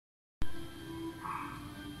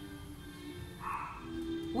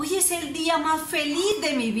Hoy es el día más feliz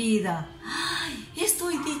de mi vida. ¡Ay,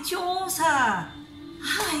 estoy dichosa!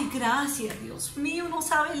 ¡Ay, gracias, Dios mío! No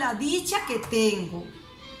sabe la dicha que tengo.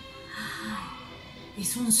 Ay,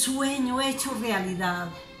 es un sueño hecho realidad.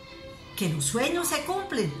 Que los sueños se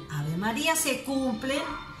cumplen. Ave María, se cumplen.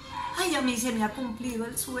 Ay, a mí se me ha cumplido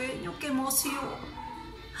el sueño. ¡Qué emoción!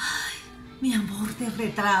 Ay, mi amor de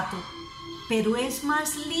retrato. Pero es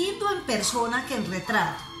más lindo en persona que en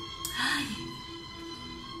retrato. Ay,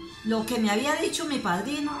 lo que me había dicho mi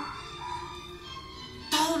padrino,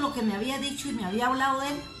 todo lo que me había dicho y me había hablado de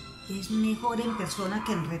él, es mejor en persona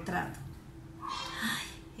que en retrato.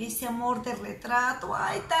 Ay, ese amor de retrato,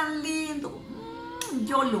 ay, tan lindo.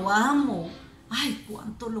 Yo lo amo. Ay,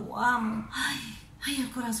 cuánto lo amo. Ay,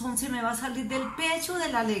 el corazón se me va a salir del pecho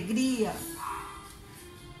de la alegría.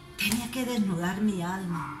 Tenía que desnudar mi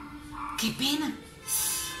alma. ¡Qué pena!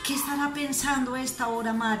 ¿Qué estará pensando a esta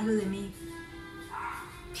hora Mario de mí?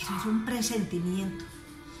 Pero era un presentimiento.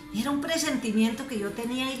 Era un presentimiento que yo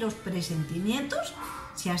tenía y los presentimientos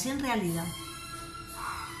se hacen realidad.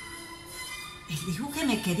 Él dijo que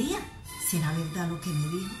me quería. ¿Será verdad lo que me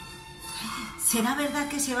dijo? ¿Será verdad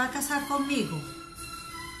que se va a casar conmigo?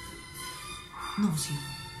 No, sí.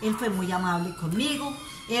 Él fue muy amable conmigo.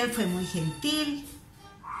 Él fue muy gentil.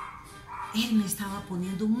 Él me estaba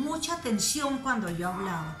poniendo mucha atención cuando yo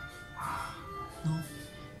hablaba. No.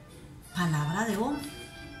 Palabra de hombre.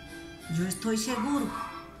 Yo estoy seguro,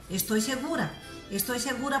 estoy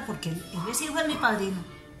segura porque él es hijo de mi padrino.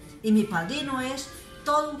 Y mi padrino es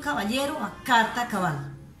todo un caballero a carta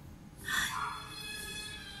cabal.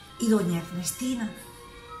 Y doña Ernestina,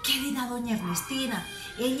 ¿qué dirá doña Ernestina?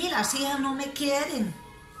 Ella y las hijas no me quieren.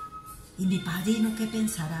 ¿Y mi padrino qué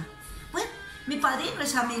pensará? Bueno, mi padrino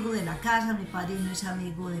es amigo de la casa, mi padrino es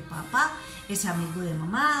amigo de papá, es amigo de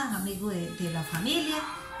mamá, amigo de la familia.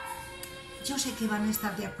 Yo sé que van a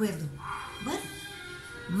estar de acuerdo. Bueno,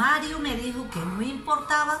 Mario me dijo que no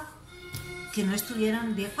importaba que no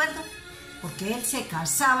estuvieran de acuerdo, porque él se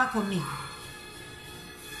casaba conmigo.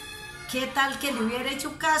 ¿Qué tal que le hubiera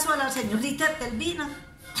hecho caso a la señorita Telvina?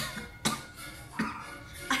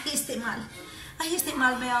 Ay, este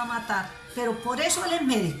mal me va a matar, pero por eso él es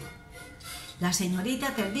médico. La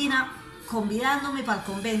señorita Telvina convidándome para el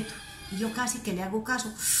convento, y yo casi que le hago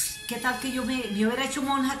caso. ¿Qué tal que yo me hubiera hecho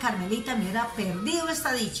monja carmelita? Me hubiera perdido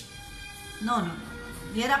esta dicha. No, me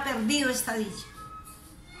hubiera perdido esta dicha.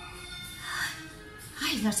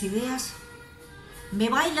 Ay, las ideas me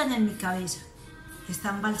bailan en mi cabeza.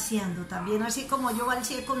 Están balseando también, así como yo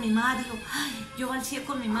balseé con mi Mario. Ay, yo balseé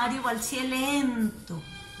con mi Mario, balseé lento,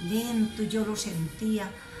 lento, y yo lo sentía.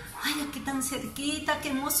 Ay, aquí tan cerquita,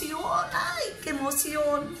 qué emoción, ay, qué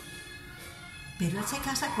emoción. Pero él se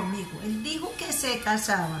casa conmigo, él dijo que se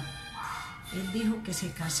casaba. Él dijo que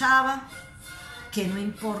se casaba, que no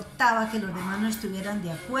importaba que los demás no estuvieran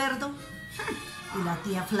de acuerdo. Y la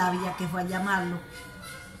tía Flavia que fue a llamarlo,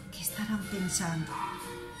 ¿qué estarán pensando?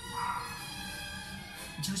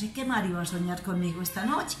 Yo sé que Mario va a soñar conmigo esta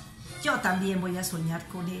noche. Yo también voy a soñar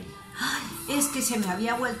con él. Ay, es que se me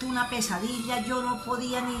había vuelto una pesadilla. Yo no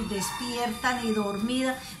podía ni despierta ni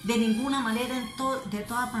dormida. De ninguna manera, de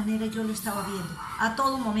todas maneras yo lo estaba viendo. A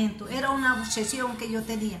todo momento. Era una obsesión que yo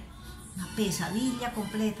tenía. Una pesadilla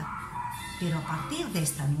completa. Pero a partir de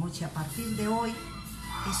esta noche, a partir de hoy,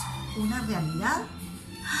 es una realidad.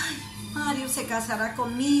 Ay, Mario se casará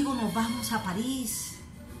conmigo, nos vamos a París.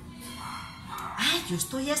 Ay, yo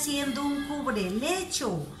estoy haciendo un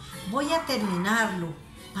cubrelecho. Voy a terminarlo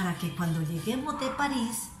para que cuando lleguemos de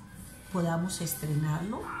París podamos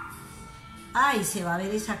estrenarlo. Ay, se va a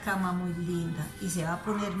ver esa cama muy linda y se va a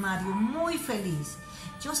poner Mario muy feliz.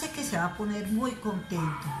 Yo sé que se va a poner muy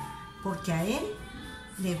contento. Porque a él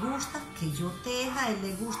le gusta que yo teja, a él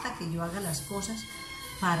le gusta que yo haga las cosas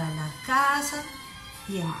para la casa,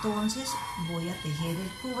 y entonces voy a tejer el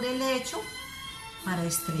cubrelecho para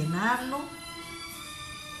estrenarlo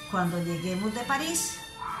cuando lleguemos de París.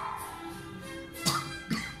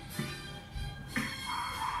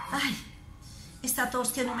 Ay, esta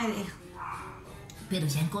tos que no me deja. Pero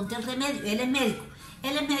ya encontré el remedio, él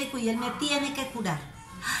es médico y él me tiene que curar.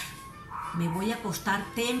 Me voy a acostar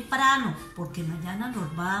temprano porque mañana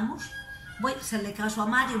nos vamos. Voy a hacerle caso a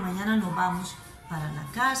Mario, mañana nos vamos para la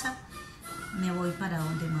casa. Me voy para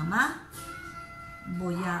donde mamá.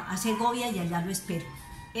 Voy a Segovia y allá lo espero.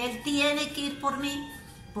 Él tiene que ir por mí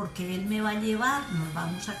porque él me va a llevar, nos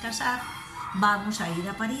vamos a casar, vamos a ir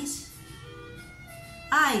a París.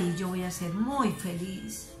 Ay, yo voy a ser muy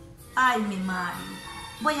feliz. Ay, mi Mario,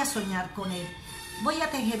 voy a soñar con él. Voy a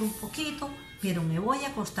tejer un poquito, pero me voy a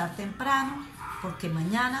acostar temprano porque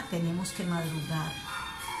mañana tenemos que madrugar.